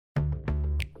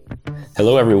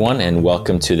Hello, everyone, and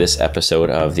welcome to this episode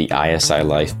of the ISI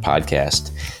Life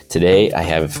podcast. Today, I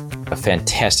have a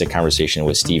fantastic conversation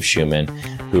with Steve Shuman,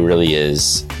 who really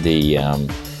is the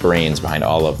brains behind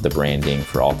all of the branding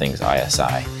for all things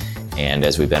ISI. And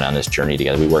as we've been on this journey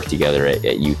together, we work together at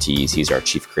UTs. He's our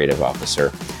Chief Creative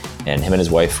Officer. And him and his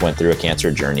wife went through a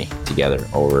cancer journey together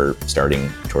over starting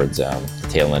towards the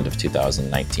tail end of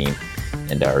 2019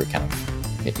 and are kind of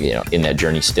in that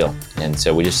journey still. And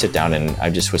so we just sit down, and I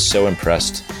just was so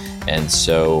impressed and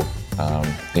so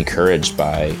encouraged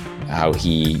by how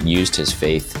he used his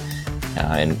faith,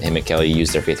 and him and Kelly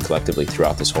used their faith collectively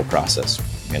throughout this whole process.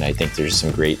 And I think there's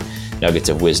some great nuggets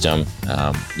of wisdom,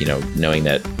 knowing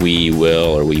that we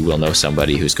will know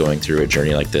somebody who's going through a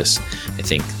journey like this. I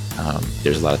think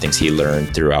there's a lot of things he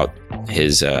learned throughout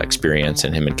his experience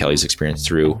and him and Kelly's experience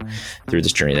through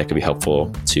this journey that could be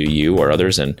helpful to you or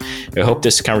others. And I hope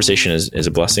this conversation is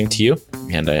a blessing to you,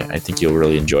 and I think you'll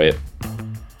really enjoy it.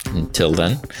 Until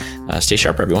then, stay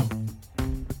sharp, everyone.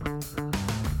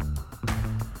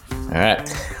 All right,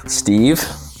 Steve,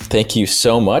 thank you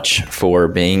so much for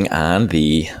being on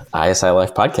the ISI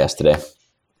Life podcast today.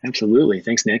 Absolutely.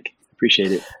 Thanks, Nick.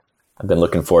 Appreciate it. I've been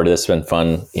looking forward to this. It's been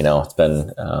fun. It's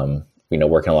been,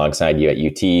 working alongside you at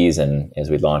UTs. And as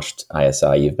we launched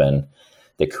ISI, you've been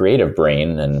the creative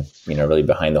brain and, really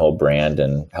behind the whole brand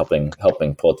and helping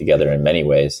pull it together in many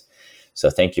ways. So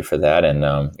thank you for that. And,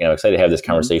 excited to have this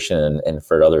conversation and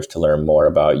for others to learn more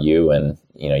about you and,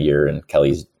 your and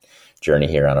Kelly's journey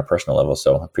here on a personal level.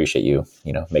 So I appreciate you,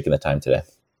 making the time today.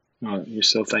 Oh, you're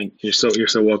so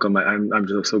welcome. I'm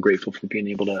just so grateful for being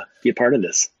able to be a part of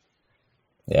this.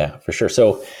 Yeah, for sure.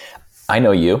 So I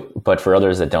know you, but for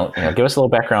others that don't, give us a little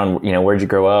background. Where'd you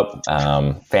grow up?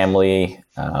 Family,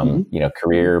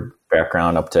 career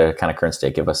background up to kind of current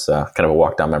state. Give us kind of a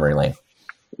walk down memory lane.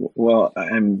 Well,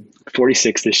 I'm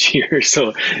 46 this year,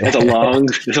 so there's a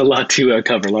lot to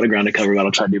cover, a lot of ground to cover, but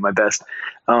I'll try to do my best.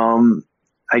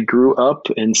 I grew up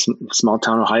in small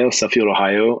town Ohio, Suffield,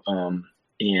 Ohio,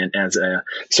 and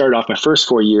started off my first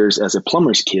 4 years as a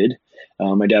plumber's kid.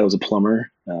 My dad was a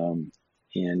plumber.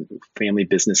 And family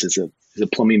business is a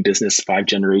plumbing business, 5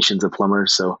 generations of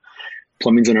plumbers. So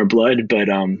plumbing's in our blood. But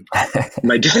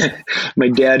my dad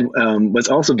was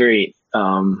also very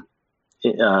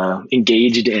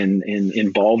engaged and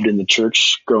involved in the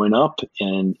church growing up.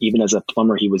 And even as a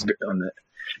plumber, he was on the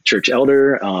church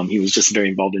elder. He was just very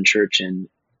involved in church. And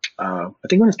I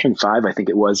think when he turned 5,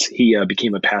 he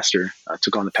became a pastor,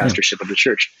 took on the pastorship of the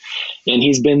church. And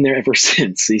he's been there ever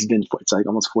since. It's like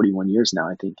almost 41 years now,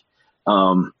 I think.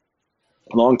 A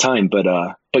long time, but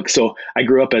so I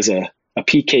grew up as a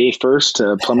PK first,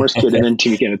 a plumber's kid, and then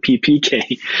became a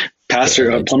PPK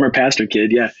pastor, a plumber pastor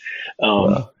kid. Yeah.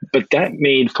 Wow. But that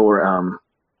made for,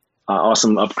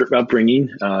 awesome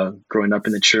upbringing, growing up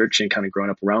in the church and kind of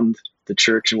growing up around the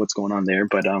church and what's going on there.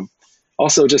 But,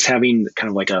 also just having kind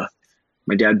of like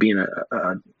my dad being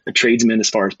a tradesman as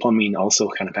far as plumbing, also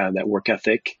kind of had that work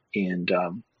ethic. And,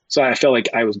 so I felt like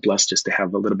I was blessed just to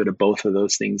have a little bit of both of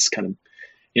those things kind of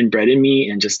inbred in me,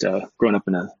 and just growing up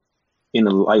in a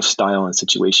lifestyle and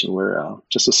situation where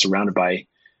just was surrounded by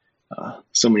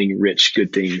so many rich,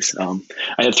 good things. I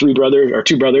had 2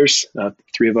 brothers,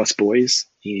 3 of us boys,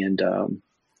 and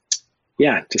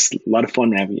just a lot of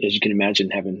fun having, as you can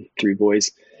imagine, having 3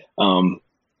 boys.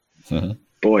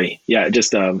 Boy, yeah,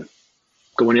 just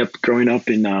growing up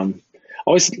and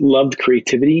always loved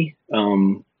creativity.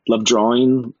 Loved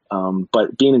drawing,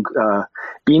 but being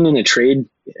in a trade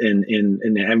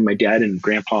and having my dad and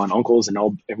grandpa and uncles and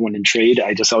everyone in trade,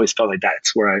 I just always felt like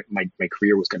that's where my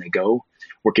career was going to go,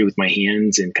 working with my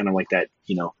hands and kind of like that,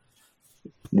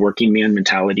 working man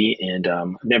mentality. And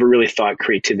never really thought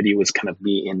creativity was kind of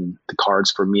be in the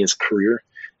cards for me as a career.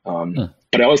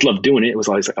 But I always loved doing it. It was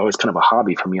always kind of a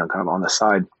hobby for me on the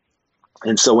side.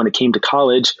 And so when it came to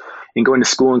college and going to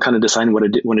school and kind of deciding what I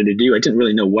wanted to do, I didn't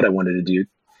really know what I wanted to do.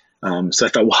 So I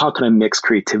thought, well, how can I mix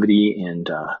creativity and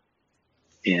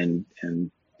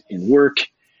work?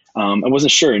 I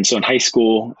wasn't sure. And so in high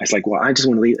school, I was like, well, I just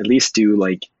want to at least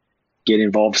get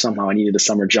involved somehow. I needed a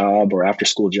summer job or after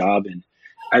school job. And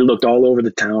I looked all over the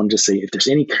town to see if there's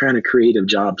any kind of creative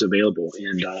jobs available.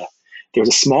 And there was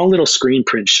a small little screen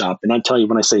print shop. And I'll tell you,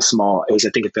 when I say small, it was,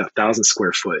 I think, about 1,000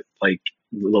 square foot,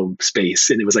 little space.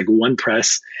 And it was one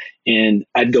press. And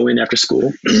I'd go in after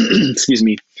school, excuse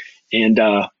me, and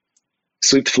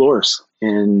sweep the floors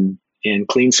and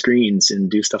clean screens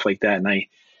and do stuff like that. And I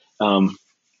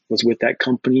was with that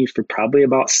company for probably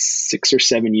about 6 or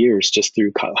 7 years, just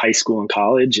through high school and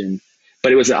college.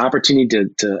 But it was an opportunity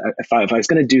to if I was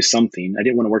going to do something, I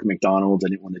didn't want to work at McDonald's. I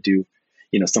didn't want to do,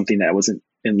 something that wasn't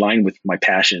in line with my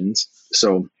passions.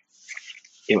 So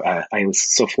I was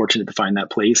so fortunate to find that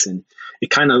place, and it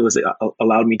kind of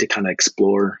allowed me to kind of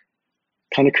explore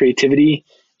kind of creativity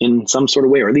in some sort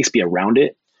of way, or at least be around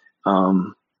it.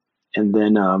 And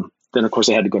then of course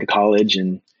I had to go to college,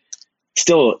 and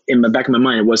still in the back of my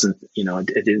mind, it wasn't, I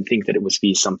didn't think that it would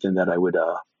be something that I would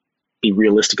be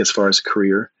realistic as far as a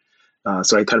career.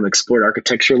 So I kind of explored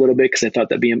architecture a little bit because I thought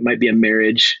that might be a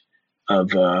marriage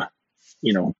of,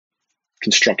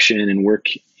 construction and work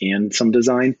and some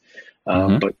design.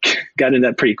 But got into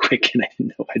that pretty quick,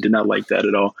 and I did not like that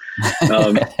at all.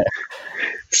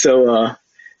 So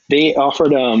they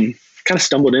offered, kind of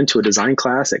stumbled into a design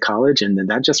class at college, and then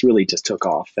that just really just took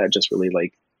off. That just really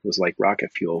was like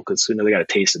rocket fuel, because as soon as I got a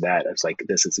taste of that, I was like,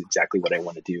 this is exactly what I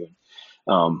want to do.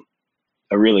 And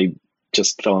I really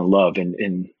just fell in love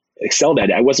and excelled at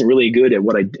it. I wasn't really good at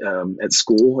what I at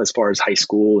school, as far as high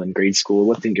school and grade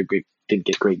school. I didn't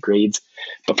get great grades,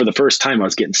 but for the first time I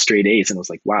was getting straight A's, and I was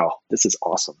like, wow, this is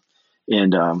awesome.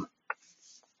 And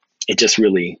it just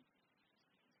really,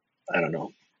 I don't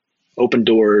know, opened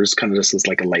doors, kind of just was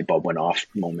like a light bulb went off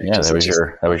moment. Yeah, that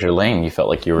was your lane. You felt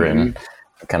like you were in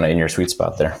kind of in your sweet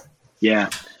spot there. Yeah.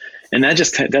 And that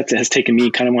has taken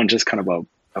me kind of on just kind of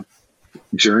a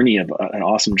journey of an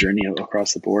awesome journey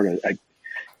across the board. I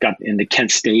got into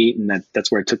Kent State, and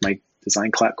that's where I took my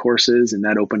design courses, and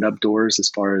that opened up doors as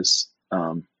far as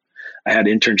I had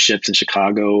internships in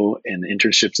Chicago and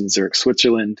internships in Zurich,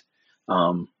 Switzerland,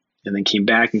 and then came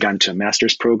back and got into a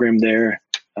master's program there.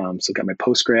 So got my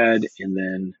postgrad, and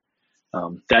then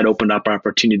that opened up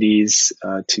opportunities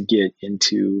to get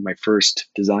into my first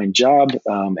design job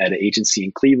at an agency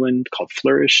in Cleveland called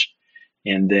Flourish.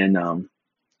 And then,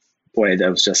 that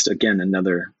was just, again,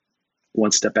 another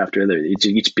one step after the other.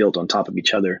 Each built on top of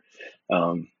each other.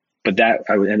 But that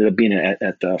I ended up being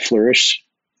at the Flourish,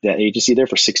 that agency there,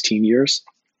 for 16 years,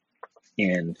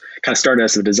 and kind of started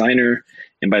as a designer.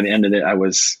 And by the end of it, I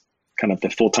was kind of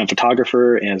the full-time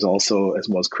photographer, and as well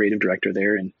as creative director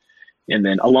there. And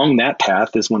then along that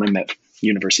path is when I met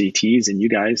University Tees and you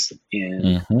guys.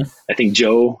 And I think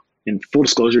Joe, in full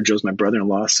disclosure, Joe's my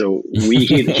brother-in-law. So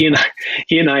he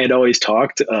and I had always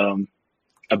talked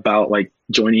about like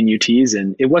joining UTs,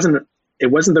 and it wasn't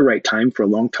the right time for a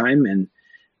long time. And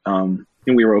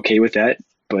we were okay with that,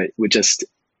 but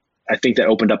I think that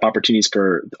opened up opportunities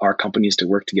for our companies to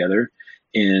work together.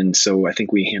 And so I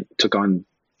think we took on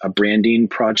a branding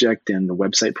project and the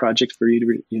website project for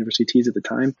University Tees at the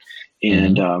time.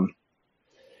 And,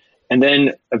 and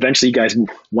then eventually you guys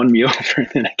won me over,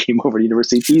 and I came over to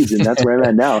University Tees, and that's where I'm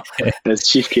at now as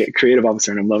Chief Creative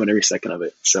Officer, and I'm loving every second of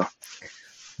it. So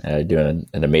doing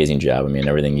an amazing job. I mean,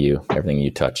 everything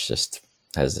you touch just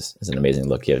has an amazing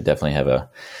look. You definitely have a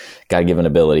God-given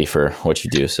ability for what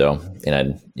you do. So,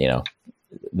 and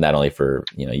not only for,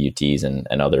 UTs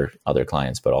and other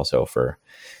clients, but also for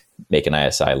making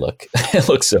ISI look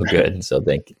so good. So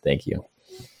thank you.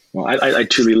 Well, I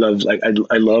truly love,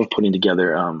 I love putting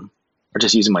together, or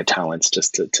just using my talents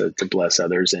just to bless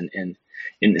others. And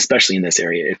especially in this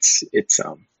area, it's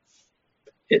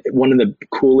one of the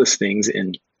coolest things.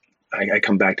 And I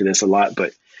come back to this a lot,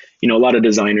 but a lot of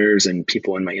designers and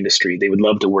people in my industry, they would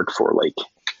love to work for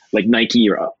like Nike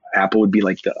or Apple would be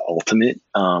like the ultimate.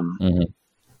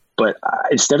 But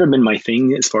it's never been my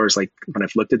thing as far as like when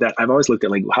I've looked at that. I've always looked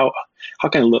at like how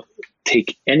can I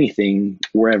take anything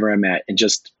wherever I'm at and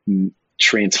just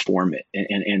transform it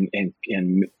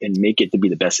and make it to be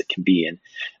the best it can be. And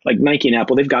like Nike and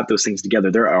Apple, they've got those things together.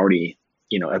 They're already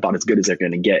about as good as they're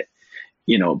going to get.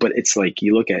 But it's like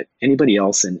you look at anybody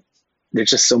else, and there's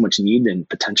just so much need and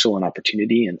potential and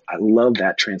opportunity. And I love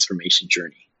that transformation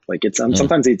journey. Like it's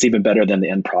sometimes it's even better than the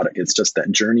end product. It's just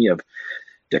that journey of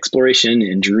the exploration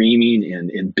and dreaming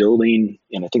and building.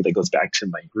 And I think that goes back to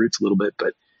my roots a little bit,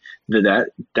 but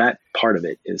that part of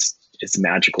it is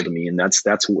magical to me. And that's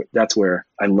where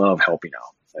I love helping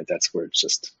out. Like that's where it's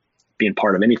just being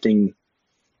part of anything,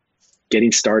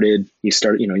 getting started. You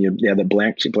start, you have the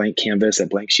blank canvas, that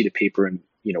blank sheet of paper, and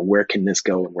where can this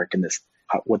go, and what can this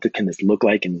look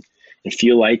like and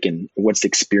feel like, and what's the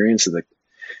experience of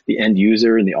the end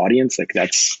user and the audience. Like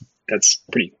that's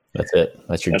pretty. That's it.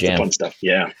 That's your jam. Fun stuff.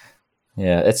 Yeah.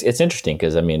 Yeah. It's interesting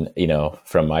because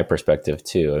from my perspective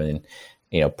too,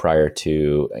 prior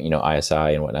to, ISI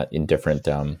and whatnot, in different,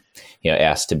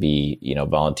 asked to be,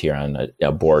 volunteer on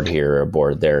a board here or a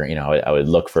board there, I would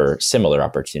look for similar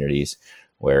opportunities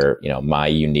where, my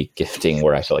unique gifting,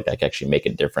 where I feel like I can actually make a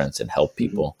difference and help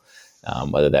people,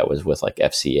 whether that was with like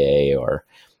FCA or,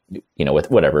 with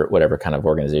whatever kind of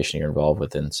organization you're involved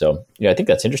with. And so, I think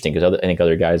that's interesting because I think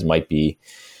other guys might be,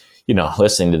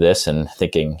 listening to this and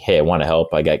thinking, hey, I want to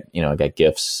help. I got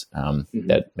gifts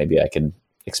that maybe I could,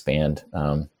 expand.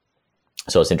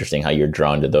 So it's interesting how you're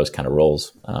drawn to those kind of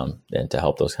roles and to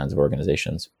help those kinds of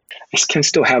organizations. I can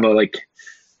still have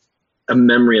a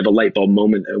memory of a light bulb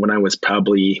moment when I was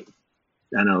probably,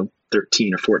 I don't know,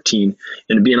 13 or 14,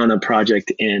 and being on a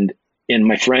project, and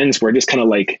my friends were just kind of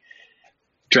like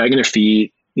dragging their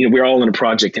feet. We were all in a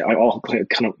project, all kind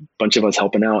of bunch of us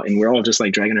helping out, and we're all just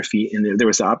like dragging our feet. And there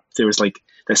was like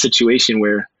that situation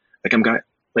where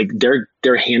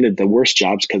they're handed the worst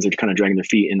jobs because they're kind of dragging their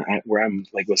feet, and I'm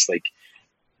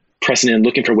pressing in,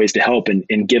 looking for ways to help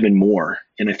and giving more.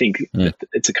 And I think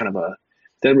it's a kind of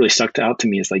that really stuck out to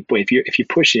me. It's like, boy, if you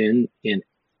push in and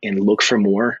look for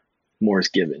more is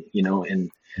given,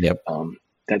 and yep.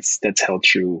 That's held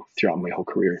true throughout my whole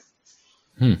career.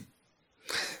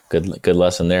 Good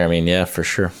lesson there. I mean, yeah, for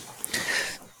sure.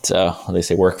 So they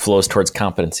say work flows towards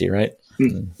competency, right?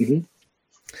 Mm-hmm.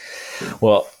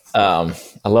 Well, I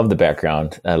love the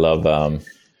background. I love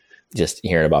just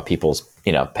hearing about people's,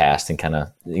 past and kind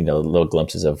of, little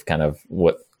glimpses of kind of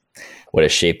what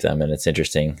has shaped them. And it's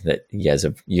interesting that you guys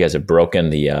have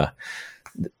broken the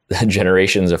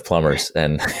generations of plumbers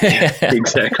and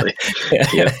exactly.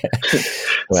 Yeah.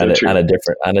 on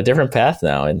a different path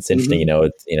now. And it's interesting,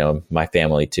 it's, my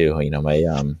family too,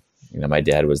 my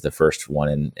dad was the first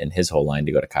one in his whole line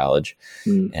to go to college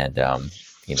and,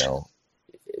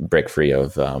 break free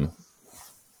of,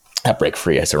 not break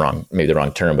free, that's maybe the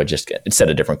wrong term, but just set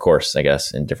a different course, I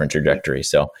guess, and different trajectory.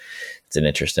 So it's an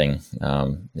interesting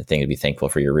thing to be thankful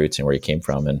for your roots and where you came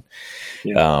from. And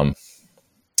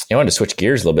I wanted to switch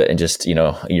gears a little bit and just,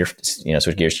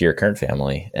 switch gears to your current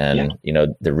family. And,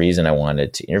 the reason I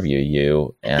wanted to interview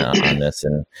you on this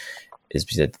and is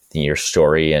because your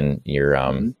story and your,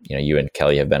 you and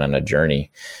Kelly have been on a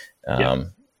journey,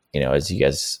 as you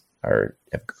guys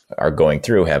have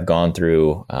gone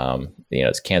through,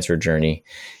 it's a cancer journey.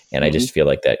 And I just feel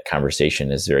like that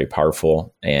conversation is very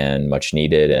powerful and much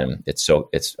needed. And it's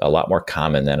a lot more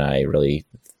common than I really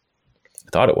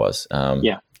thought it was.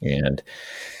 And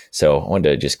so I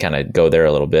wanted to just kind of go there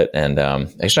a little bit. And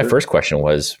actually, my first question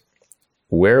was,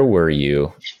 where were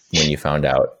you when you found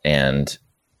out? And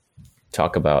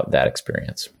talk about that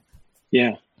experience.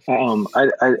 Yeah.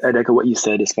 I'd echo what you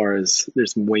said as far as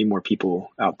there's way more people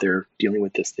out there dealing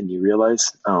with this than you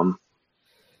realize.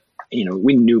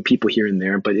 We knew people here and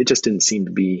there, but it just didn't seem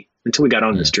to be, until we got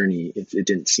on this journey, it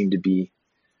didn't seem to be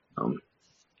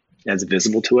as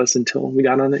visible to us until we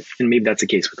got on it. And maybe that's the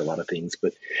case with a lot of things.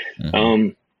 But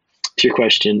to your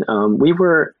question,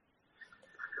 it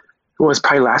was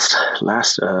probably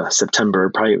last September,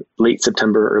 probably late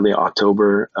September, early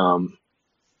October.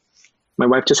 My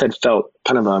wife just had felt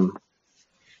kind of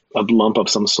a lump of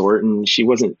some sort, and she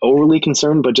wasn't overly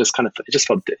concerned, but just kind of, it just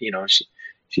felt,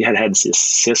 she had this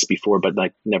cyst before, but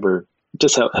like never,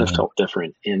 just had felt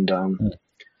different. And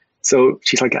so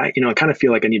she's like, I kind of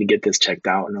feel like I need to get this checked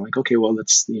out. And I'm like, okay, well,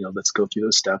 let's go through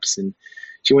those steps. And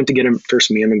she went to get her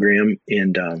first mammogram,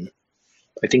 and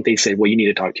I think they said, well, you need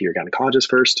to talk to your gynecologist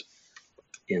first.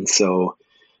 And so,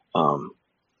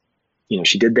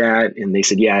 she did that, and they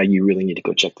said, yeah, you really need to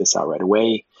go check this out right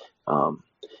away.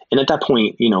 And at that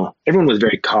point, everyone was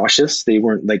very cautious. They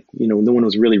weren't like, no one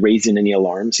was really raising any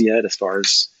alarms yet as far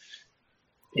as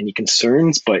any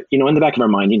concerns, but, in the back of our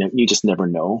mind, you just never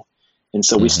know. And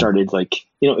so we started it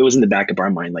was in the back of our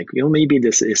mind, maybe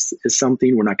this is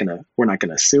something. We're not going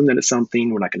to assume that it's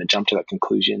something. We're not going to jump to that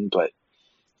conclusion, but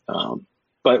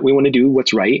we want to do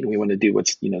what's right. And we want to do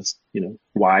what's,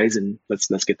 wise, and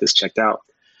let's get this checked out.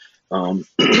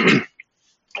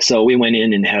 So we went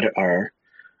in and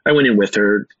I went in with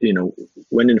her,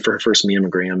 went in for her first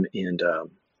mammogram, and,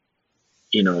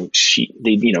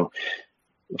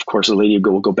 of course the lady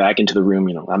will go back into the room.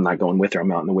 I'm not going with her.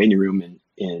 I'm out in the waiting room,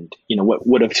 and what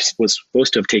was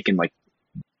supposed to have taken like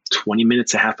 20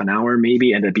 minutes, a half an hour,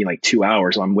 maybe ended up being like 2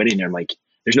 hours. So I'm waiting there. I'm like,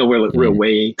 there's no real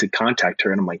way to contact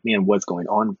her. And I'm like, man, what's going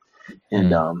on?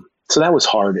 And, so that was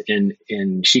hard.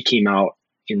 And she came out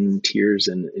in tears,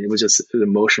 and it was just an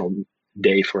emotional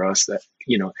day for us that,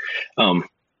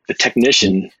 the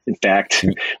technician, in fact,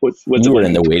 you were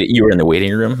in the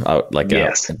waiting room out by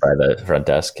the front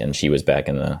desk, and she was back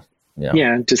in the,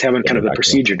 just having kind of the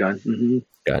procedure done. Mm-hmm.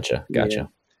 Gotcha. Yeah.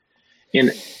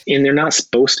 And they're not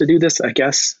supposed to do this, I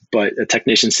guess, but a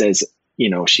technician says,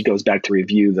 she goes back to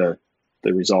review the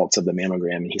results of the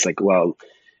mammogram, and he's like, well,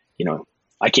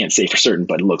 I can't say for certain,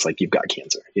 but it looks like you've got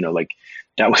cancer.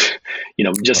 That was,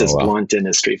 just as blunt and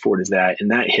as straightforward as that.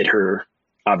 And that hit her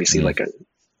obviously like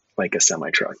a semi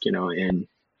truck, and,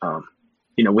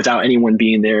 without anyone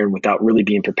being there and without really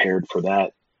being prepared for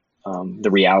that, the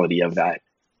reality of that.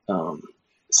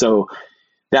 So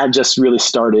that just really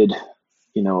started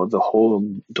the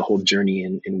whole journey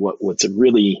in what's a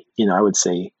really, I would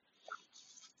say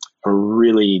a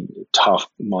really tough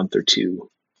month or two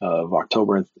of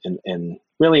October, and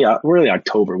really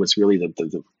October was really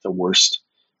the worst,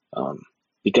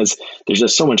 because there's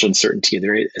just so much uncertainty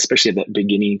there, especially at that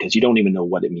beginning, because you don't even know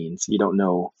what it means. You don't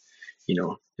know,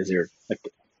 is there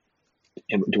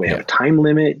do we have a time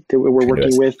limit that we're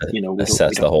working with?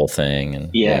 Assess the whole thing, and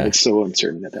it's so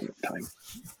uncertain at that time.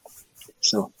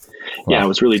 So it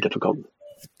was really difficult.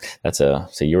 So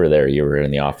you were there, you were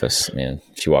in the office, and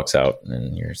she walks out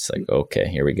and you're just like, okay,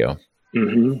 here we go.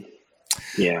 Mm-hmm.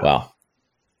 Yeah. Wow.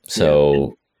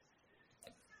 So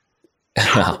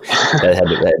that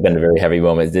had been a very heavy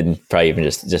moment. It didn't probably even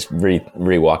just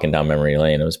walking down memory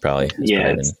lane. It was probably,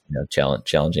 been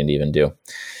challenging to even do.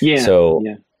 Yeah.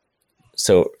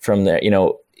 So from there,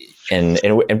 and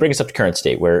bring us up to current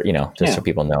state where, so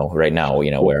people know right now,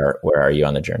 where are you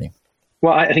on the journey?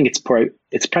 Well, I think it's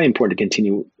probably important to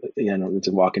continue,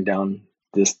 to walking down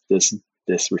this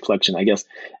reflection. I guess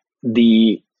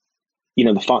the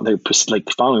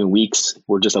following weeks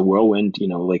were just a whirlwind.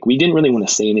 We didn't really want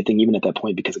to say anything even at that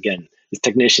point, because again, this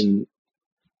technician,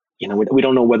 we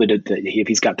don't know whether if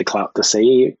he's got the clout to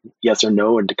say yes or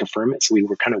no and to confirm it. So we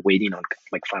were kind of waiting on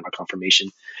final confirmation,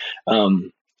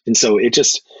 and so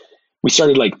we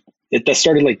started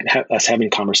us having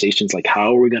conversations like,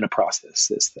 how are we going to process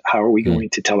this? How are we going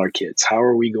to tell our kids? How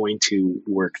are we going to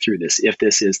work through this if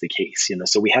this is the case?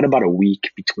 So we had about a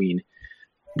week between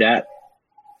that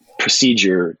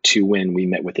procedure to when we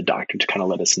met with the doctor to kind of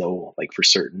let us know for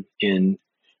certain. And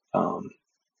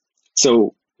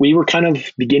so we were kind of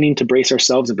beginning to brace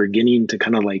ourselves and beginning to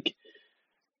kind of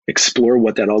explore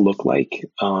what that all looked like,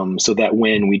 so that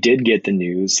when we did get the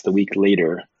news the week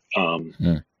later,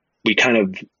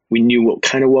 we knew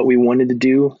what we wanted to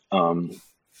do.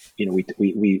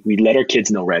 We let our kids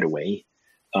know right away.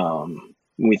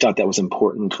 We thought that was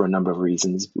important for a number of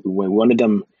reasons. We wanted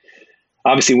them,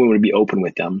 obviously we wanted to be open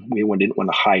with them. We didn't want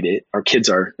to hide it. Our kids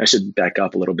I should back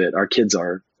up a little bit. Our kids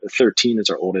are 13 is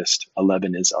our oldest,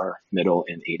 11 is our middle,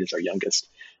 and 8 is our youngest.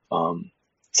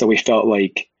 So we felt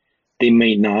like they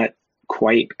may not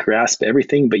quite grasp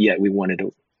everything, but yet we wanted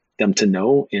them to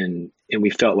know. And we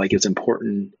felt like it was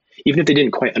important, even if they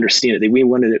didn't quite understand it, we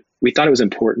thought it was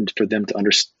important for them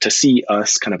to see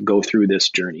us kind of go through this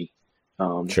journey,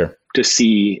 to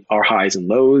see our highs and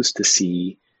lows, to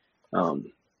see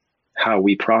how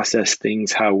we process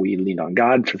things, how we lean on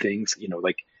God for things.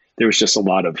 There was just a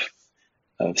lot of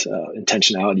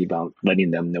intentionality about letting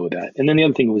them know that. And then the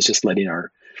other thing was just letting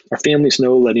our families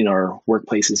know, letting our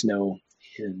workplaces know.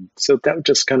 And so that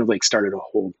just kind of started a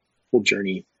whole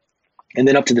journey. And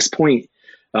then up to this point,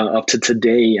 up to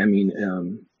today, I mean,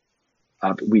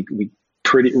 we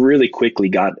really quickly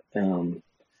got a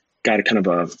kind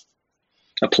of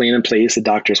a plan in place. The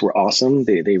doctors were awesome.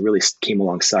 They really came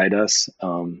alongside us.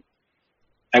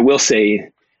 I will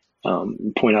say,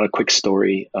 point out a quick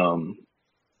story.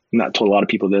 Not told a lot of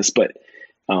people this, but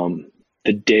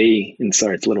the day, and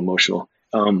sorry, it's a little emotional.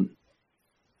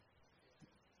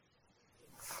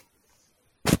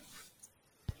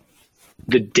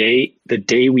 The day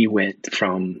we went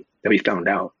that we found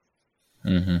out,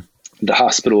 the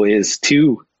hospital is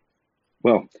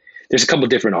there's a couple of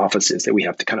different offices that we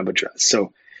have to kind of address.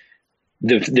 So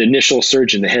the initial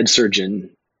surgeon, the head surgeon,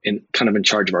 and kind of in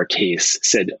charge of our case,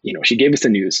 said, she gave us the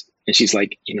news, and she's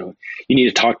like, you need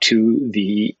to talk to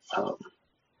the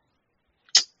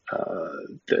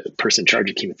person in charge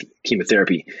of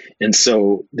chemotherapy. And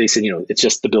so they said, it's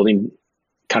just the building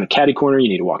kind of catty corner. You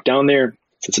need to walk down there.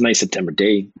 So it's a nice September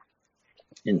day.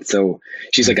 And so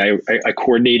she's like, I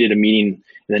coordinated a meeting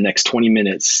in the next 20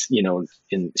 minutes,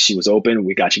 and she was open.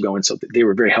 We got you going. So they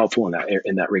were very helpful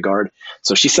in that regard.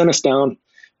 So she sent us down.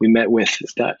 We met with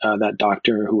that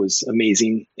doctor who was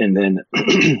amazing. And then,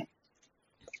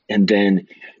 then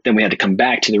we had to come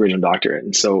back to the original doctor.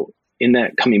 And so in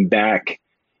that coming back,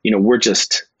 we're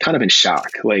just kind of in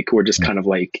shock. We're just kind of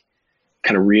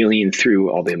reeling through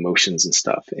all the emotions and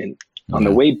stuff. And on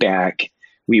the way back,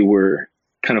 we were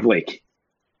kind of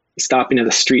stopping at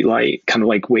the street light, kind of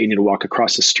waiting to walk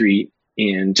across the street,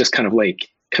 and just kind of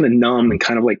numb and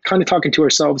kind of talking to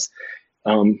ourselves.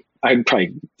 I'd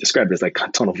probably describe it as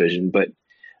tunnel vision, but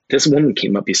this woman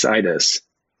came up beside us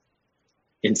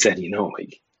and said,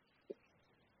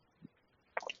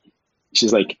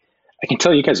 she's like, I can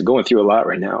tell you guys are going through a lot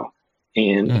right now,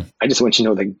 and I just want you to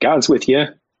know that God's with you.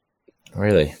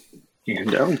 Really?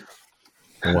 And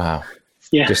wow.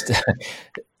 Yeah. Just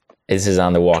this is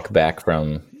on the walk back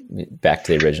to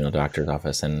the original doctor's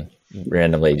office, and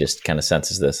randomly just kind of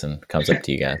senses this and comes up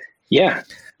to you guys. Yeah.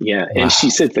 Yeah. Wow. And she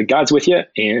said that God's with you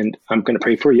and I'm going to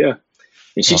pray for you.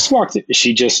 And she just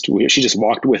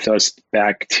walked with us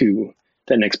back to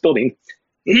the next building.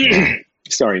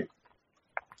 Sorry.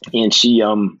 And she,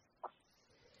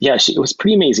 it was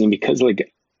pretty amazing because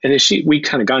like, and then we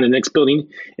kind of gone to the next building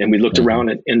and we looked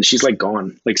around and she's like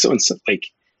gone. Like, so like,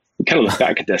 we kind of look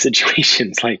back at that situation.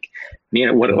 It's like,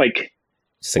 man, what a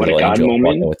God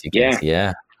moment. With you guys.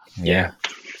 Yeah.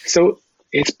 So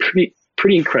it's pretty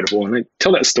incredible. And I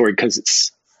tell that story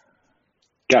because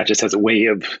God just has a way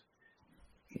of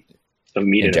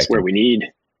meeting us where we need.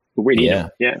 Yeah.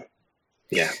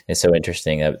 It's so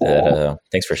interesting that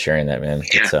thanks for sharing that, man.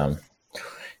 Yeah. It's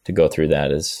to go through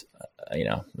that is,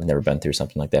 I've never been through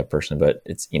something like that personally, but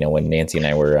it's, when Nancy and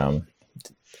I were,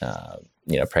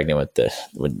 pregnant with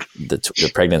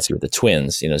the pregnancy with the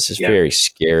twins, it's just very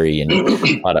scary and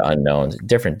a lot of unknowns,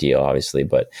 different deal, obviously.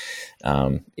 But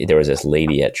there was this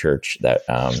lady at church that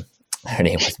her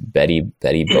name was Betty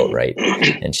Boatwright.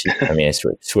 And she, I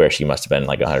swear she must've been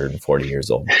like 140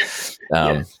 years old.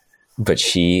 But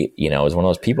she, was one of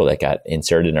those people that got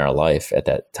inserted in our life at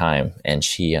that time. And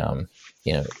she,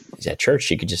 at church,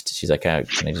 she's like, can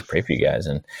I just pray for you guys?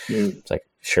 And it's like,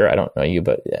 sure, I don't know you,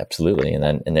 but absolutely.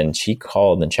 And then she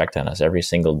called and checked on us every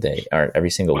single day or every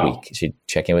single week. She'd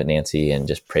check in with Nancy and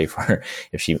just pray for her.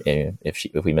 If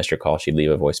we missed her call, she'd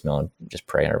leave a voicemail and just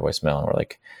pray on her voicemail. And we're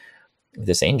like,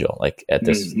 this angel, like at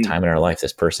this time in our life,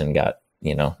 this person got,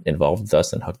 involved with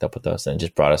us and hooked up with us and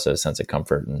just brought us a sense of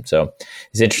comfort. And so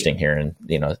it's interesting hearing,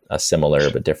 a similar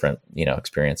but different,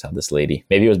 experience of this lady.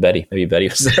 Maybe it was Betty. Maybe Betty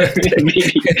was.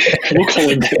 Maybe. We'll call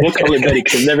her Betty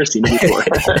because I've never seen her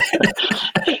before.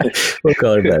 We'll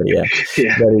call her Betty.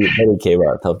 Yeah. Betty came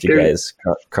out, helped you guys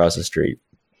cross the street.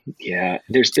 Yeah.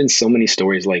 There's been so many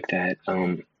stories like that.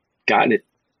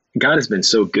 God has been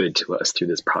so good to us through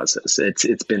this process.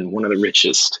 It's been one of the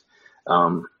richest,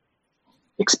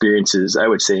 experiences I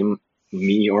would say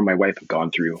me or my wife have gone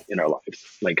through in our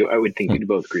lives. Like I would think we'd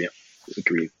both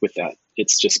agree with that.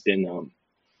 It's just been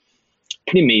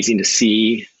pretty amazing to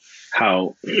see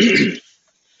how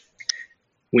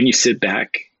when you sit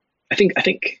back, I think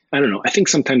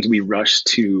sometimes we rush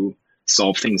to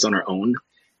solve things on our own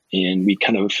and we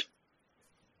kind of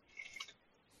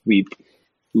we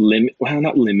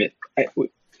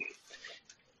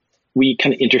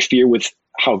kind of interfere with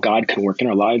how God can work in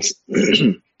our lives.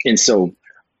 And so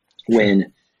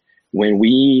when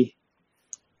we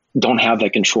don't have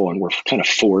that control and we're kind of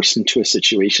forced into a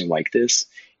situation like this,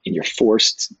 and you're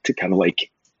forced to kind of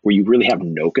like where you really have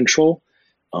no control,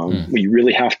 where you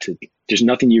really have to, there's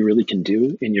nothing you really can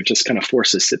do. And you're just kind of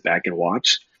forced to sit back and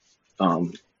watch.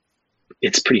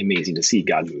 It's pretty amazing to see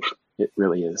God move. It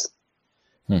really is.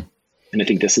 And I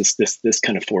think this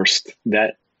kind of forced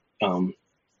that,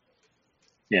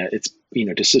 it's,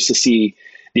 just to see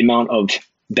the amount of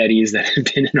Bettys that have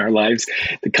been in our lives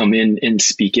to come in and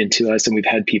speak into us. And we've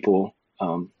had people,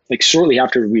 like shortly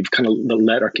after we've kind of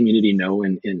let our community know.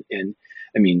 And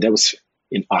that was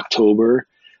in October.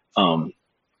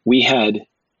 We had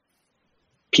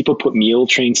people put meal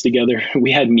trains together.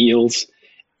 We had meals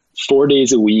 4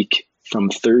 days a week from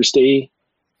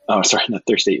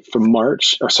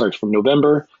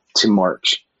November to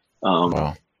March.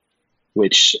 Wow.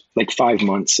 Which like 5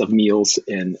 months of meals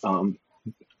and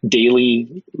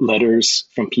daily letters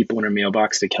from people in her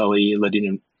mailbox to Kelly,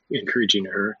 encouraging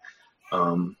her.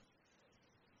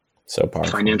 So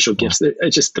powerful. Financial gifts.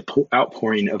 It's just the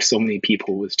outpouring of so many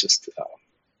people was just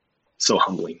so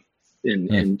humbling,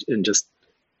 and just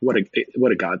what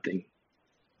a God thing.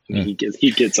 I mean,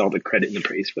 he gets all the credit and the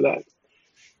praise for that.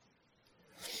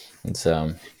 It's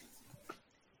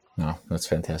no, that's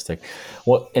fantastic.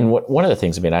 Well, and one of the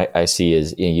things I see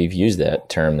is you've used that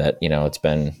term that it's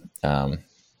been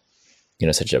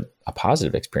such a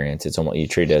positive experience. It's almost you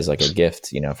treat it as like a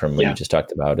gift, from what you just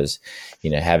talked about is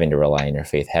having to rely on your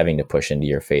faith, having to push into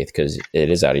your faith because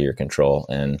it is out of your control,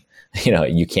 and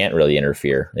you can't really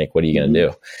interfere. Like, what are you going to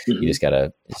do? You just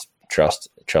gotta trust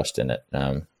in it.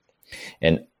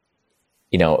 And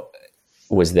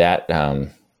was that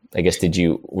I guess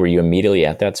were you immediately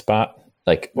at that spot?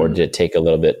 Like, or did it take a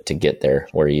little bit to get there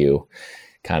where you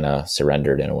kind of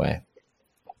surrendered in a way?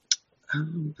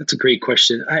 That's a great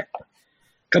question. A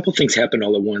couple things happened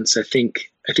all at once. I think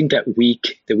that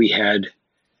week that we had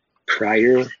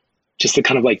prior, just the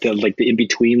kind of like the in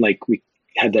between, like we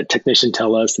had that technician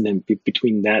tell us, and then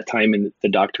between that time and the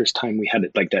doctor's time, we had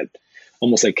it like that,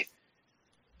 almost like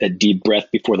that deep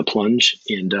breath before the plunge.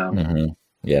 And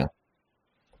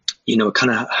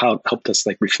kind of how it helped us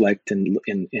like reflect and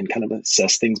kind of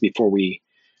assess things before we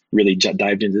really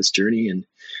dived into this journey. And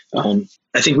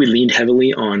I think we leaned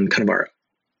heavily on kind of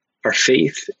our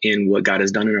faith in what God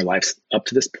has done in our lives up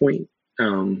to this point,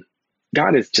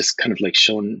 God has just kind of like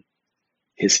shown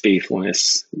his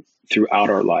faithfulness throughout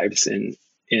our lives.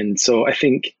 And so I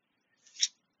think,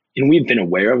 and we've been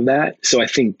aware of that. So I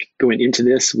think going into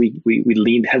this, we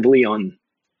leaned heavily on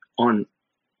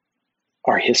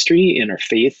our history and our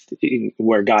faith in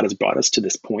where God has brought us to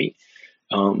this point.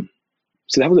 So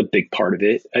that was a big part of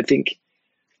it. I think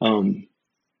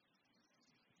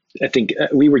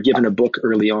we were given a book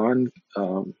early on.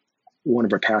 One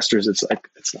of our pastors,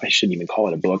 I shouldn't even call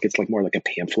it a book. It's like more like a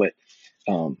pamphlet.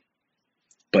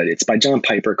 But it's by John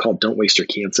Piper called "Don't Waste Your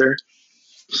Cancer,"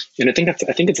 and I think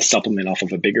it's a supplement off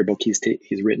of a bigger book he's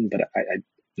written, but I'm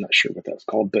not sure what that was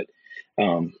called. But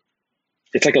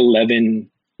it's like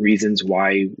 11 reasons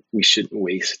why we shouldn't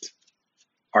waste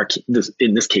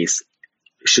in this case,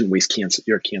 shouldn't waste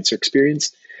your cancer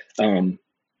experience,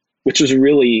 which was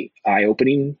really eye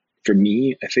opening for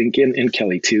me, I think, and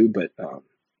Kelly too. But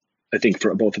I think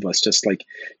for both of us, just like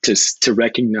to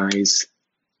recognize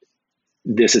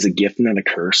this as a gift, not a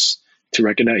curse, to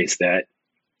recognize that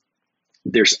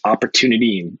there's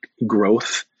opportunity and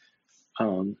growth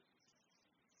to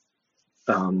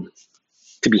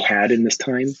be had in this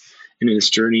time and in this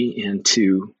journey, and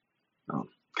to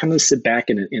kind of sit back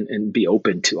and be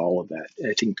open to all of that.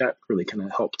 I think that really kind of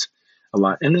helped a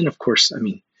lot. And then, of course, I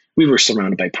mean, we were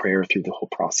surrounded by prayer through the whole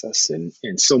process, and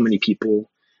so many people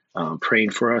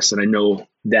praying for us. And I know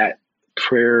that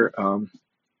prayer,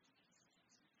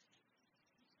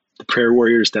 the prayer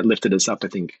warriors that lifted us up, I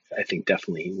think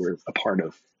definitely were a part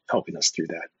of helping us through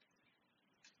that,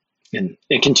 and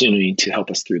continuing to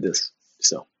help us through this.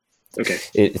 So, okay.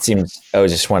 It seems, I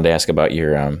was just wanted to ask about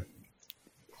your,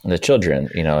 the children,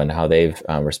 and how they've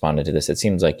responded to this. It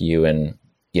seems like you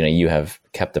have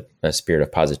kept a spirit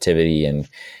of positivity and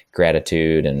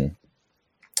gratitude, and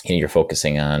you're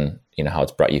focusing on, how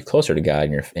it's brought you closer to God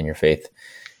in your faith.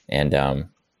 And,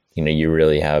 you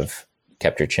really have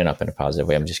kept your chin up in a positive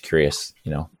way. I'm just curious,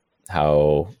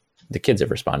 how the kids have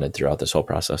responded throughout this whole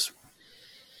process.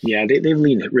 Yeah, they've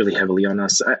leaned really heavily on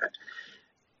us.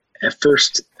 At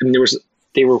first, I mean,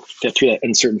 they were through that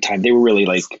uncertain time. They were really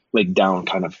like down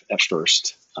kind of at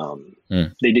first.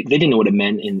 They didn't know what it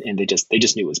meant, and they just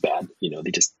knew it was bad.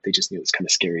 They just knew it was kind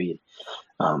of scary.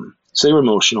 So they were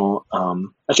emotional.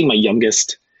 I think my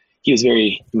youngest, he was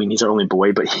he's our only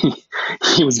boy, but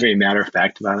he was very matter of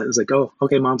fact about it. It was like, oh,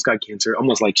 okay, mom's got cancer,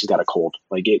 almost like she's got a cold.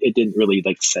 Like it didn't really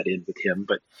like set in with him.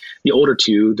 But the older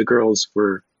two, the girls,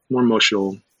 were more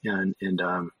emotional, and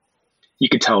you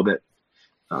could tell that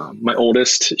my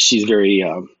oldest, she's very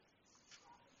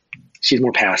she's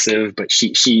more passive, but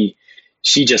she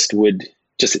just would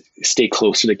just stay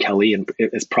closer to Kelly and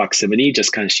as proximity.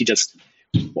 She just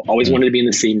always wanted to be in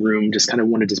the same room, just kind of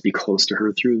wanted to just be close to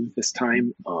her through this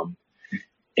time.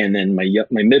 And then my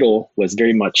middle was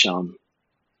very much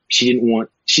she didn't want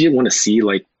to see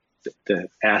like the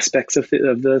aspects of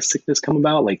the sickness come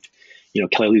about, like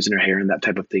Kelly losing her hair and that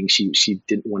type of thing. She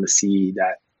didn't want to see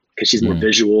that, because she's more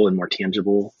visual and more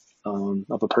tangible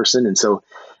of a person. And so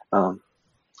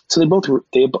they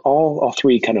all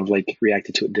three kind of like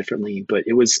reacted to it differently, but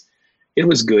it was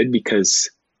good because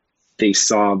they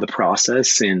saw the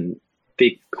process, and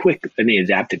they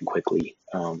adapted quickly.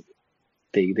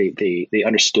 They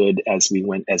understood as we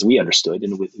understood,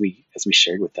 and as we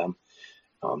shared with them,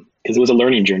 because it was a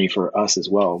learning journey for us as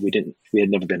well. We had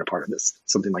never been a part of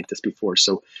something like this before.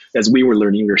 So as we were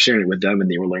learning, we were sharing it with them, and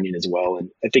they were learning as well.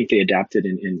 And I think they adapted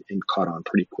and caught on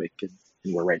pretty quick, and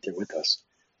were right there with us.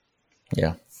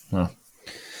 Yeah. Well,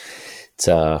 it's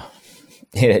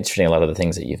interesting. A lot of the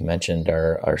things that you've mentioned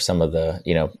are some of the,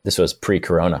 this was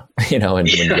pre-corona, and when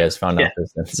you guys found out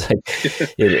this, it's like,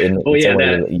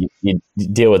 you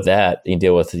deal with that, you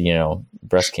deal with,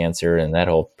 breast cancer and that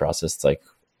whole process. It's like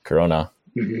corona,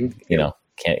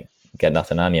 can't get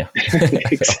nothing on you.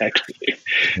 Exactly.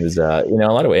 It was, a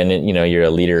lot of ways, and you're a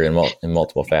leader in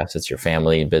multiple facets, your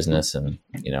family, business, and,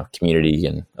 community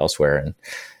and elsewhere. And,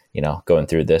 going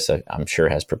through this, I'm sure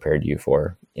has prepared you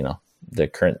for, the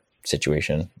current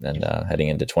situation and heading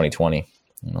into 2020,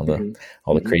 all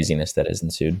the craziness that has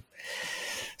ensued.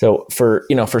 So for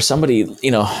somebody,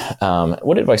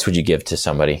 what advice would you give to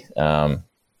somebody?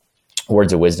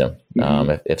 Words of wisdom,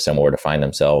 if someone were to find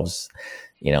themselves,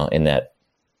 in that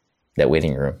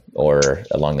waiting room or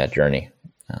along that journey.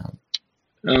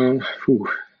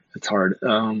 It's hard.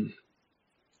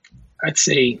 I'd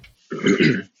say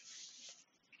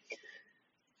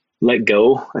let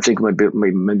go. I think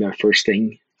my first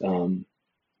thing.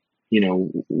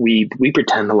 We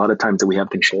pretend a lot of times that we have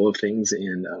control of things,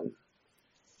 and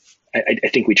I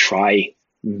think we try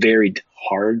very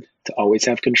hard to always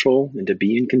have control and to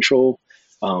be in control.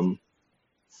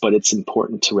 But it's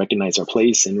important to recognize our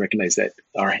place and recognize that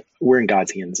we're in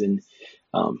God's hands, and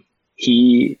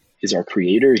He is our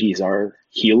creator. He's our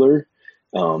healer.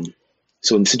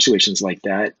 So in situations like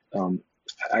that,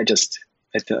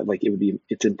 I felt like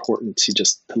it's important to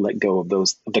let go of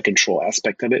the control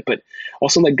aspect of it, but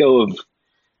also let go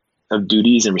of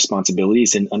duties and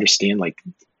responsibilities, and understand like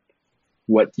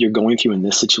what you're going through in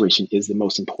this situation is the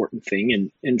most important thing.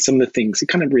 And some of the things, it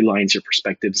kind of realigns your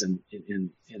perspectives, and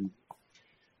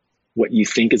what you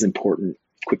think is important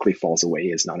quickly falls away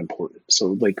is not important. So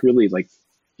like really like,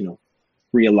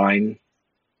 realign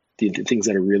the things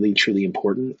that are really truly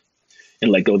important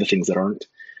and let go of the things that aren't.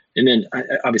 And then I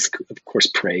obviously, of course,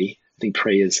 pray. I think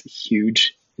pray is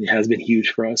huge. It has been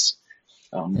huge for us.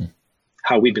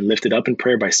 How we've been lifted up in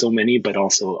prayer by so many, but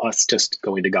also us just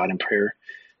going to God in prayer.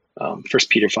 1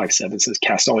 Peter 5:7 says,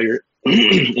 cast all your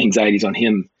anxieties on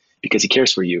Him because He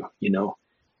cares for you,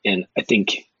 And I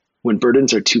think when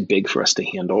burdens are too big for us to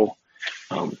handle,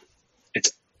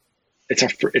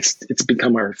 it's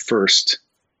become our first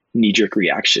knee-jerk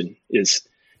reaction is,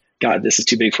 God, this is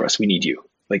too big for us. We need you.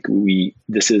 Like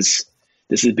this is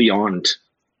beyond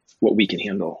what we can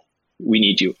handle. We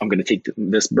need you. I'm going to take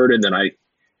this burden that I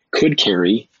could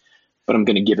carry, but I'm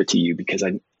going to give it to you because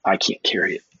I can't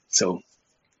carry it. So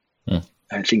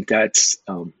I think that's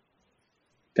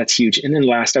huge. And then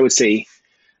last, I would say,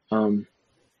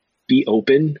 be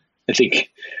open. I think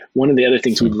one of the other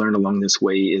things we've learned along this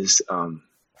way is,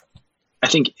 I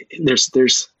think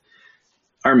there's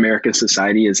our American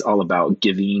society is all about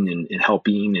giving and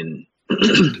helping, and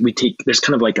there's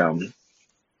kind of like a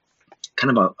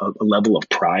level of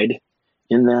pride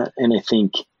in that. And I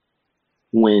think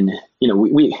when,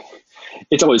 we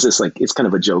it's always this, like, it's kind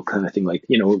of a joke kind of thing. Like,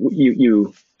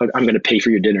 I'm going to pay for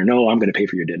your dinner. No, I'm going to pay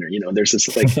for your dinner. There's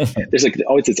this like, there's like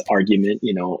always this argument,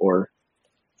 or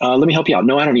let me help you out.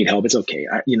 No, I don't need help. It's okay.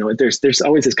 There's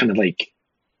always this kind of like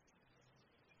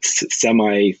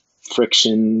semi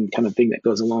friction kind of thing that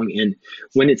goes along. And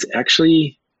when it's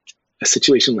actually a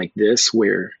situation like this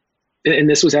where, and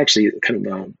this was actually kind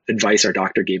of advice our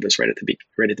doctor gave us right at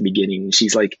the beginning.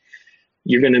 She's like,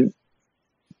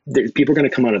 people are going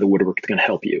to come out of the woodwork. They're going to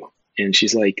help you. And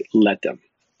she's like, let them.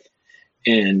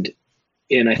 And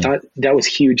I thought that was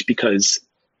huge, because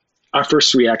our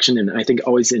first reaction, and I think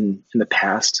always in the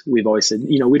past, we've always said,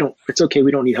 it's okay.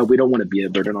 We don't need help. We don't want to be a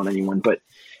burden on anyone. But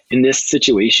in this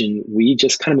situation, we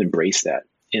just kind of embrace that,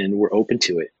 and we're open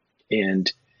to it.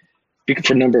 And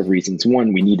for a number of reasons.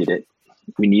 One, we needed it.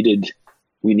 We needed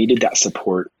that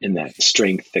support and that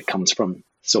strength that comes from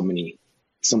so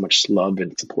much love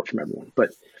and support from everyone.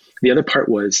 But the other part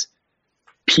was,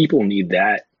 people need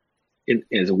that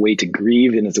as a way to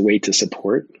grieve and as a way to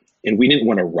support. And we didn't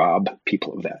want to rob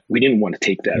people of that. We didn't want to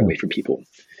take that away from people.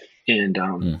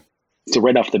 And so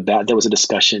right off the bat, there was a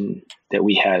discussion that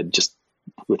we had just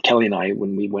with Kelly and I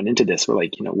when we went into this. We're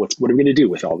like, what are we going to do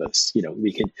with all this?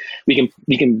 We can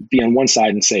be on one side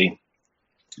and say,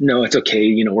 no, it's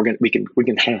okay. We can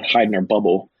kind of hide in our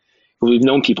bubble. We've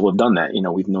known people who've done that.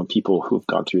 We've known people who've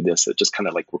gone through this that just kind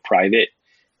of like, we're private,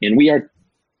 and we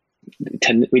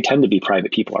tend to be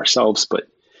private people ourselves. But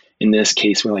in this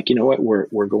case, we're like,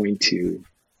 we're going to,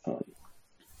 I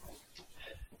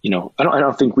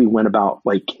don't think we went about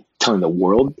like telling the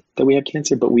world that we have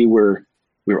cancer, but we were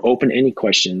open to any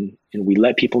question, and we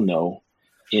let people know,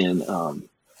 and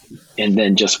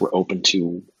then just were open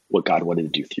to what God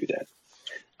wanted to do through that.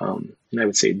 And I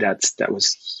would say that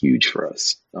was huge for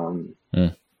us in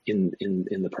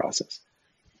the process.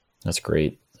 That's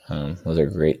great. Those are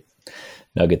great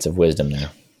nuggets of wisdom there.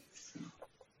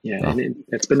 Yeah, oh. And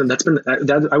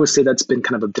I would say that's been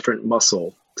kind of a different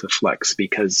muscle to flex,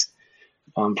 because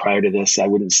prior to this, I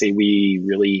wouldn't say we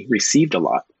really received a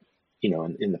lot,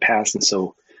 in the past. And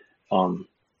so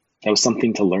that was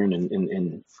something to learn,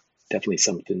 and definitely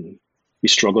something we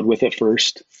struggled with at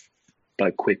first,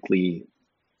 but quickly,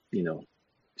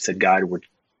 said, God, we're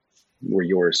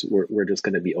yours. We're just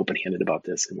going to be open-handed about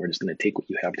this, and we're just going to take what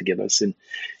you have to give us and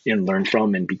learn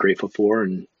from and be grateful for,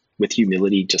 and with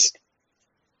humility, just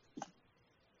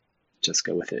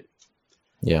go with it.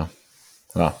 Yeah.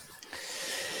 Wow.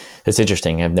 It's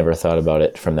interesting. I've never thought about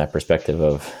it from that perspective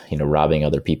of, robbing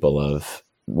other people of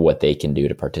what they can do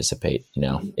to participate,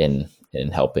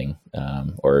 in helping,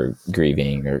 or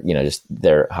grieving, or, just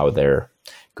how they're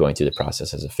going through the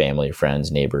process as a family, friends,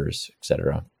 neighbors, et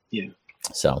cetera. Yeah.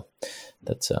 So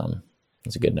that's a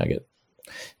good nugget.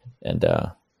 And,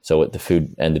 so the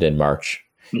food ended in March.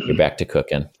 You're back to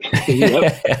cooking.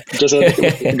 Yep. Just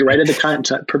right at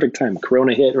the perfect time.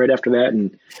 Corona hit right after that,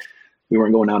 and we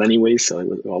weren't going out anyway, so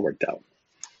it all worked out.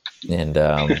 And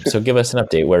so give us an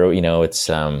update where, it's,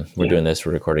 we're doing this,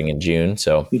 we're recording in June.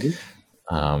 So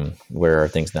where are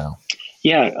things now?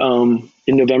 Yeah.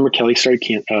 In November, Kelly started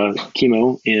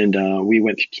chemo, and we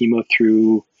went through chemo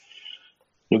through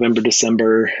November,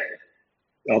 December,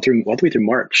 all the way through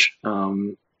March.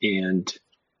 And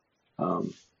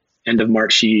end of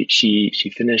March,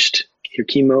 she finished her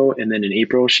chemo, and then in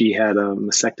April she had a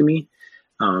mastectomy.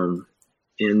 And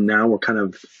now we're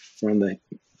on the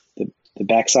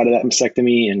backside of that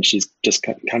mastectomy, and she's just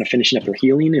kind of finishing up her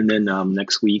healing. And then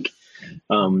next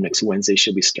Wednesday,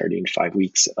 she'll be starting 5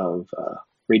 weeks of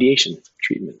radiation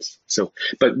treatments. So,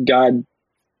 but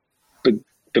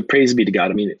praise be to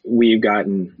God. I mean, we've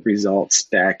gotten results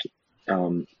back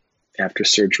after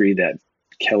surgery that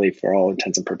Kelly, for all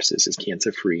intents and purposes, is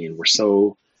cancer free, and we're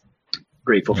so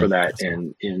grateful for that,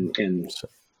 and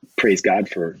praise God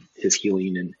for His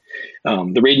healing.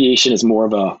 And the radiation is more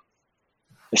of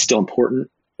it's still important,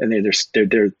 and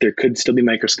there could still be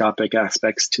microscopic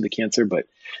aspects to the cancer, but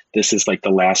this is like the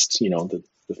last, the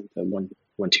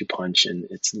 1-2 punch, and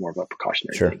it's more of a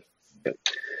precautionary thing. But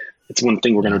it's one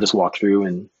thing we're going to just walk through,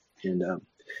 and and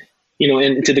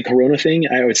to the Corona thing,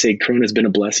 I would say Corona has been a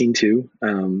blessing too.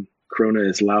 Corona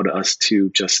has allowed us to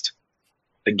just,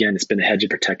 again, it's been a hedge of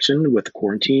protection with the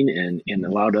quarantine, and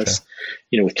allowed us,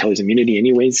 with Kelly's immunity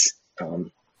anyways,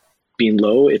 being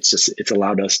low, it's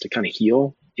allowed us to kind of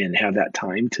heal and have that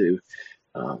time to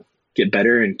get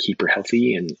better and keep her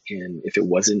healthy. And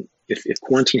if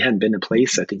quarantine hadn't been in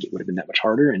place, I think it would have been that much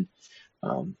harder.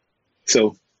 And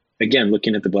so again,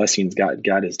 looking at the blessings,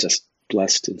 God has just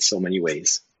blessed in so many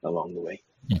ways along the way.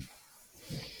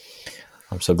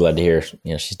 I'm so glad to hear,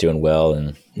 she's doing well,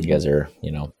 and you guys are,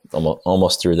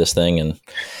 almost through this thing, and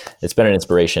it's been an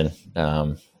inspiration,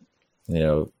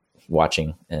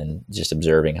 watching and just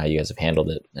observing how you guys have handled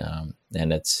it.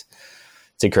 And it's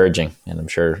encouraging, and I'm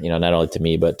sure, not only to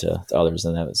me, but to others.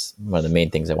 And that was one of the main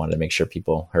things I wanted to make sure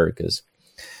people heard, because,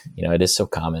 it is so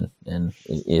common, and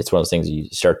it's one of those things you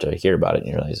start to hear about it and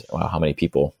you realize, wow, how many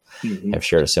people have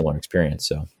shared a similar experience.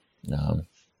 So,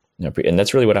 and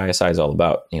that's really what ISI is all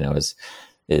about, is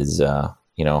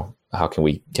how can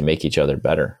we make each other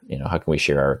better? How can we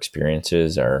share our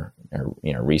experiences, our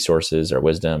resources, our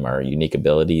wisdom, our unique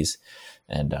abilities,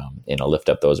 and, lift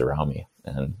up those around me.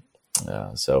 And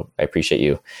so I appreciate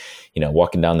you,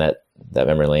 walking down that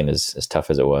memory lane as tough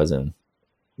as it was. And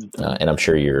I'm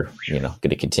sure you're, going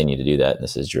to continue to do that. And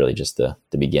this is really just the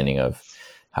beginning of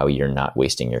how you're not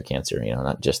wasting your cancer,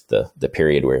 not just the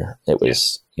period where it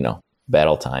was,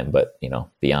 battle time, but,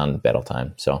 beyond battle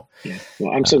time. So,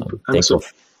 well, I'm so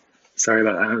sorry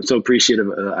about that. I'm so appreciative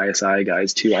of the ISI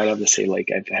guys too. I love to say, like,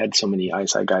 I've had so many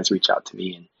ISI guys reach out to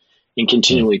me and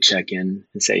continually check in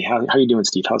and say, how are you doing,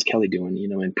 Steve? How's Kelly doing?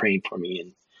 And praying for me.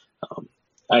 And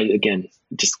I, again,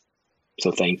 just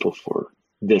so thankful for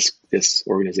this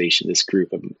organization, this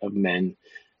group of men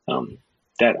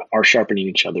that are sharpening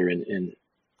each other and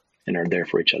are there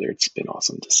for each other. It's been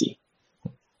awesome to see.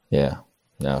 Yeah,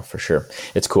 no, for sure.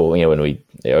 It's cool. When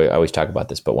I always talk about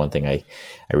this, but one thing I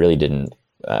really didn't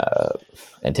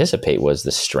anticipate was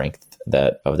the strength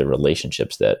of the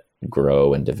relationships that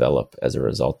grow and develop as a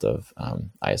result of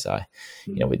ISI.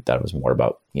 We thought it was more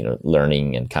about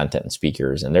learning and content and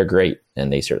speakers, and they're great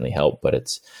and they certainly help. But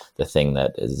it's the thing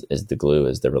that is the glue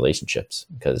is the relationships,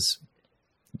 because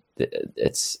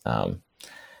it's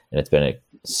and it's been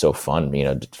so fun,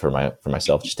 for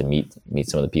myself just to meet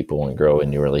some of the people and grow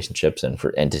in new relationships,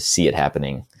 and to see it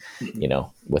happening,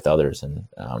 with others, and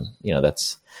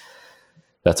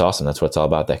that's awesome. That's what it's all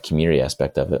about, that community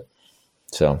aspect of it.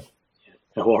 So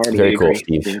very cool,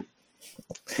 Steve. Yeah.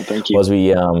 Well, thank you.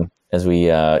 Well, as we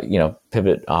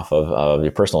pivot off of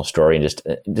your personal story, and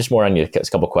just more on you, a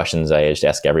couple of questions I just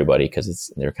ask everybody,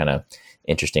 because they're kind of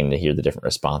interesting to hear the different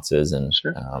responses. And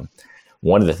sure.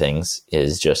 One of the things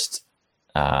is just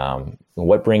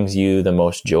what brings you the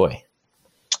most joy?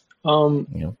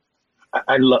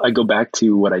 I go back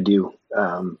to what I do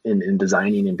in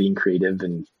designing and being creative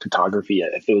and photography.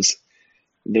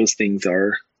 Those things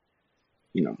are,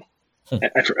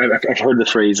 I've heard the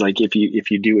phrase, like, if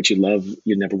you do what you love,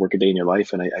 you'd never work a day in your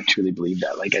life. And I truly believe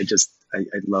that. Like, I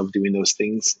love doing those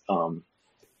things. And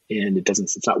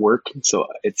it's not work. So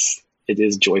it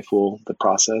is joyful, the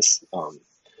process.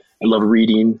 I love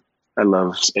reading. I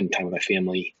love spending time with my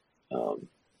family.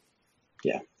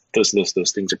 Those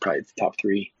things are probably the top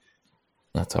three.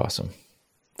 That's awesome.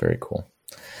 Very cool.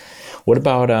 What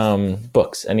about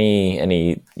books?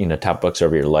 Any top books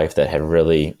over your life that have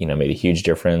really made a huge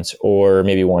difference, or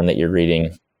maybe one that you're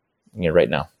reading right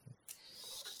now?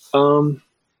 I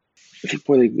think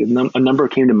a number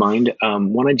came to mind.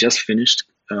 One I just finished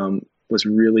was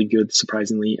really good,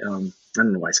 surprisingly. I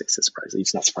don't know why I say surprisingly.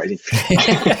 It's not surprising.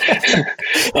 I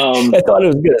thought it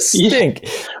was going to stink. Yeah.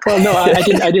 Well, no, I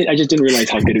just didn't realize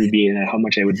how good it would be and how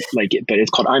much I would like it. But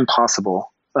it's called I'm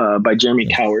Possible by Jeremy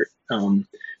Cowart,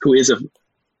 who is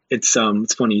it's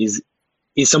funny.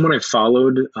 He's someone I've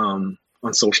followed on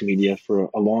social media for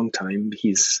a long time.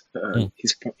 He's from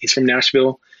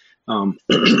Nashville.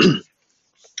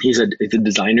 He's a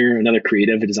designer, another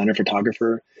creative, a designer,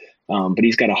 photographer. But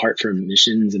he's got a heart for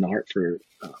missions and a heart for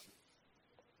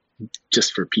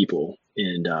just for people.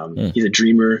 And he's a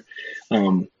dreamer.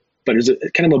 But it's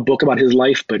kind of a book about his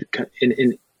life. But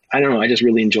in I don't know, I just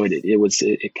really enjoyed it.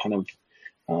 It kind of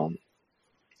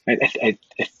I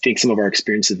think some of our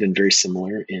experiences have been very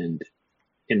similar, and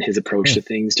in his approach to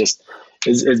things just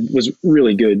was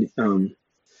really good.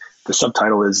 The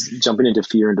subtitle is Jumping into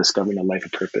Fear and Discovering a Life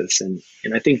of Purpose. And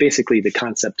I think basically the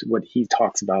concept, what he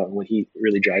talks about and what he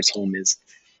really drives home is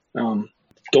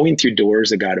going through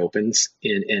doors that God opens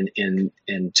and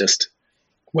just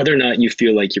whether or not you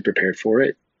feel like you're prepared for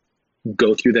it,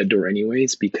 go through that door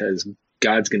anyways, because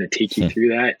God's going to take you through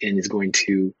that and is going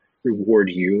to reward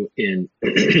you. And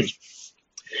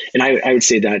I would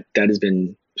say that has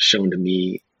been shown to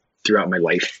me throughout my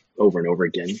life over and over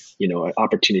again,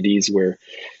 opportunities where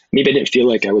maybe I didn't feel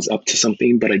like I was up to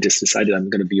something, but I just decided I'm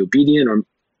going to be obedient, and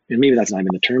maybe that's not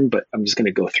even the term, but I'm just going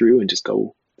to go through and just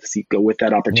go with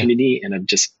that opportunity. Yeah. And I've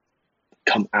just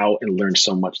come out and learned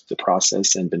so much the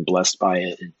process and been blessed by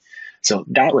it. And so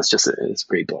that was just it's a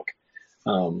great book.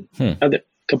 A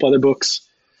couple other books.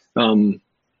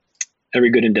 Every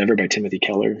Good Endeavor by Timothy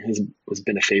Keller has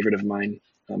been a favorite of mine.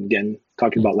 Again,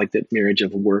 talking about like the marriage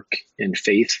of work and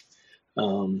faith.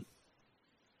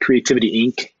 Creativity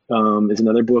Inc. Is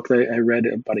another book that I read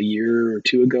about a year or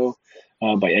two ago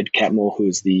by Ed Catmull,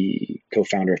 who's the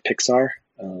co-founder of Pixar.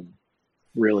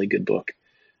 Really good book.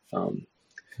 And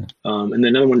then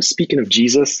another one, Speaking of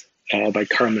Jesus, by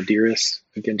Carl Medeiros.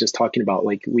 Again, just talking about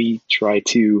like we try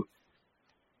to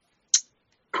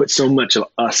put so much of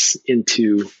us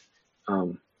into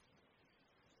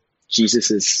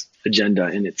Jesus's agenda,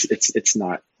 and it's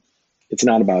not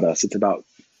about us. It's about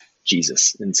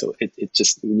Jesus. And so it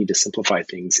just, we need to simplify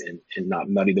things and not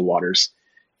muddy the waters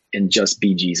and just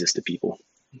be Jesus to people.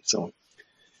 So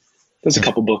there's a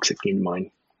couple books that came to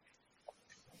mind.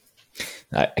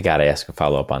 I got to ask a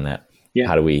follow up on that. Yeah.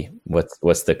 How do we,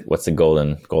 what's the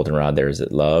golden rod there? Is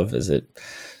it love?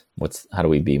 How do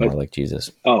we be more like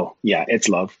Jesus? Oh yeah. It's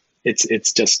love.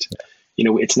 It's just,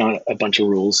 it's not a bunch of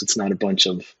rules. It's not a bunch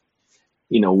of,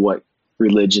 what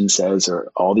religion says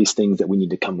or all these things that we need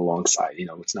to come alongside.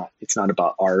 It's not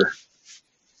about our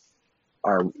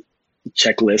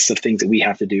checklist of things that we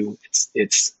have to do.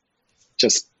 It's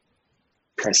just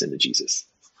press into Jesus.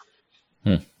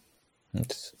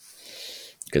 That's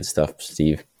good stuff,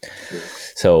 Steve.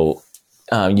 So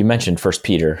you mentioned 1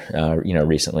 Peter,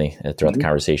 recently throughout the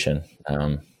conversation,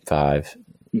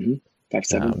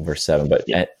 5:7, verse 7, but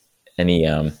any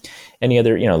other,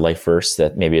 life verse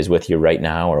that maybe is with you right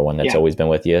now, or one that's always been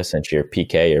with you since your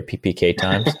PK or PPK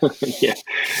times? Yeah.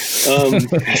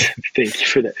 Thank you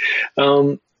for that.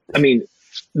 I mean,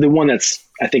 the one I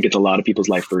think it's a lot of people's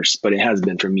life verse, but it has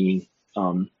been for me,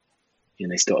 and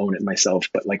I still own it myself,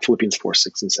 but like Philippians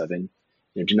 4:6-7,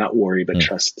 do not worry, but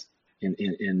trust and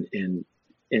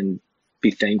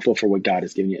be thankful for what God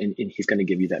has given you. And he's going to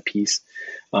give you that peace.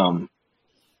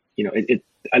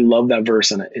 I love that verse,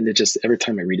 and it just, every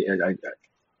time I read it,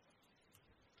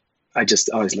 I just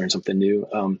always learn something new.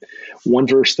 One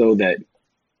verse though, that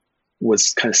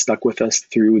was kind of stuck with us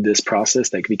through this process,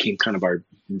 that became kind of our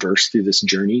verse through this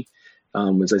journey,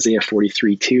 was Isaiah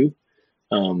 43:2.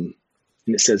 And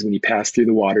it says, when you pass through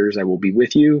the waters, I will be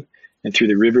with you, and through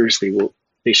the rivers,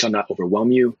 they shall not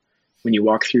overwhelm you. When you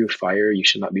walk through fire, you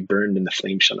shall not be burned, and the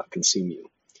flame shall not consume you.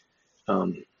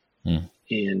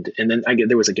 And then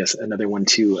there was, I guess, another one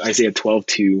too. Isaiah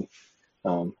 12:2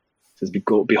 says,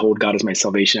 behold, God is my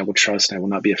salvation. I will trust, and I will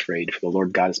not be afraid, for the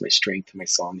Lord God is my strength and my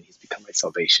song, and he's become my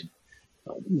salvation.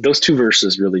 Those two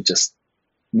verses really just,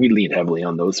 we lean heavily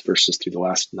on those verses through the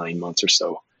last 9 months or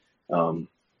so.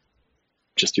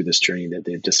 Just through this journey, that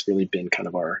they've just really been kind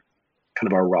of our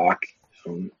rock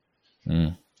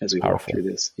as we walk through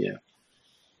this. Yeah.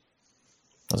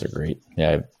 Those are great.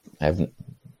 Yeah. I haven't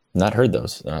not heard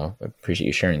those. I appreciate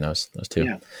you sharing those two.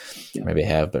 Yeah. Maybe I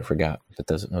have, but forgot, but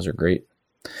those are great.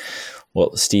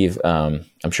 Well, Steve, I'm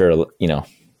sure,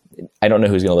 I don't know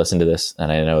who's going to listen to this, and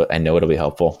I know it'll be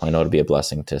helpful. I know it'll be a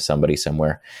blessing to somebody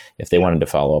somewhere if they wanted to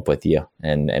follow up with you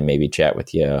and maybe chat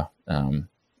with you,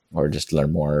 or just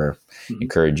learn more, or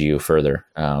encourage you further.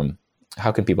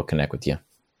 How can people connect with you?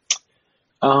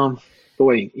 Well,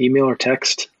 boy, email or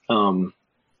text.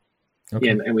 Okay.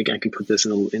 Yeah, and I can put this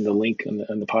in the link on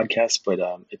the podcast, but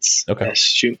it's Okay.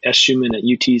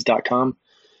 schuman@uts.com,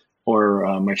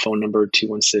 or my phone number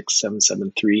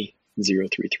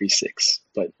 216-773-0336.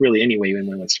 But really, any way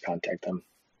anyone wants to contact them,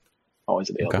 always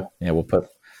available. Okay. Yeah, we'll put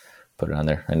it on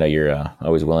there. I know you're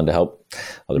always willing to help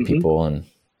other people, and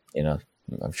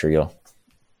I'm sure you'll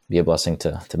be a blessing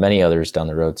to many others down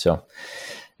the road. So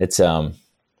it's been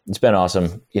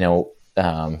awesome,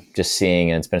 just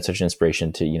seeing, and it's been such an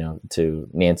inspiration to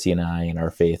Nancy and I and our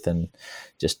faith, and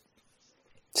just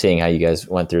seeing how you guys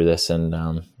went through this. And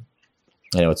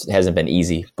it hasn't been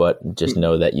easy, but just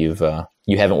know that you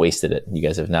haven't wasted it. You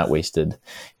guys have not wasted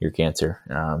your cancer.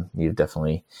 You've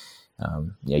definitely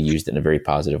used it in a very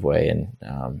positive way, and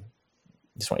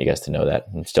just want you guys to know that.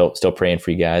 I'm still praying for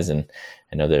you guys, and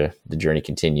I know the journey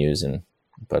continues.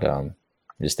 But I'm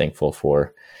just thankful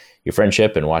for your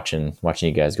friendship and watching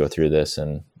you guys go through this,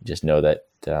 and just know that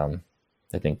I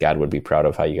think God would be proud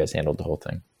of how you guys handled the whole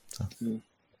thing. So.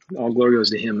 All glory goes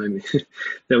to Him. I mean,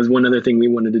 that was one other thing we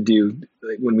wanted to do.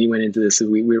 Like when we went into this,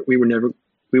 we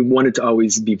wanted to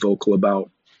always be vocal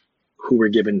about who we're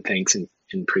giving thanks and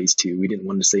praise to. We didn't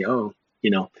want to say,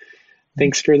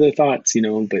 thanks for the thoughts,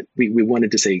 but we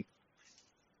wanted to say,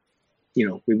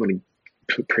 we want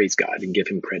to praise God and give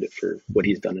Him credit for what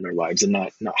He's done in our lives, and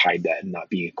not hide that and not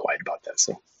be quiet about that.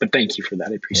 So, but thank you for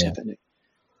that. I appreciate that, Nick.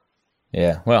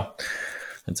 Yeah. Well,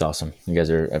 that's awesome. You guys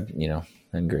are,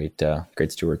 and great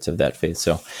stewards of that faith.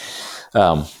 So,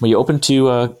 were you open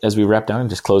to, as we wrap down,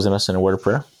 just closing us in a word of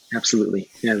prayer? Absolutely.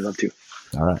 Yeah, I'd love to.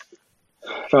 All right.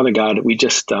 Father God, we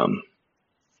just,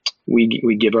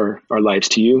 we give our lives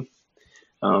to you.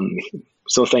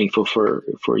 So thankful for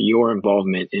your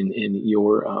involvement in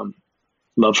your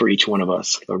love for each one of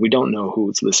us. Lord, we don't know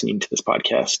who's listening to this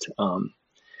podcast.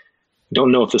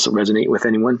 Don't know if this will resonate with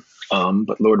anyone.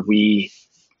 But Lord, we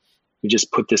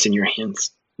just put this in your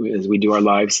hands as we do our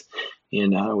lives,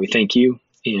 and we thank you,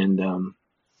 and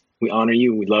we honor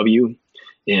you, we love you,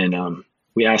 and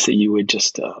we ask that you would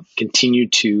just continue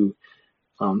to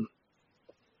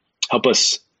help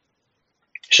us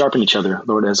sharpen each other,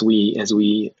 Lord, as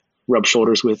we rub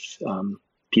shoulders with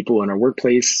people in our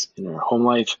workplace, in our home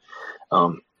life,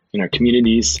 in our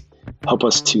communities. Help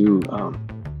us to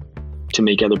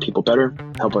make other people better.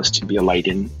 Help us to be a light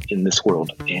in this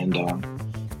world. And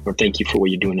Lord, thank you for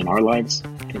what you're doing in our lives.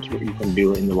 Thank you for what you're going to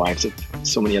do in the lives of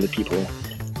so many other people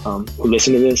who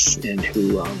listen to this and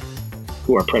who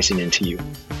are pressing into you.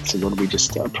 So Lord, we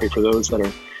just pray for those that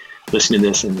are listening to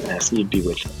this, and ask you to be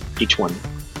with each one.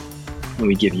 And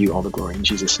we give you all the glory in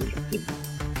Jesus' name. Amen.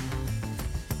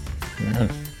 Amen.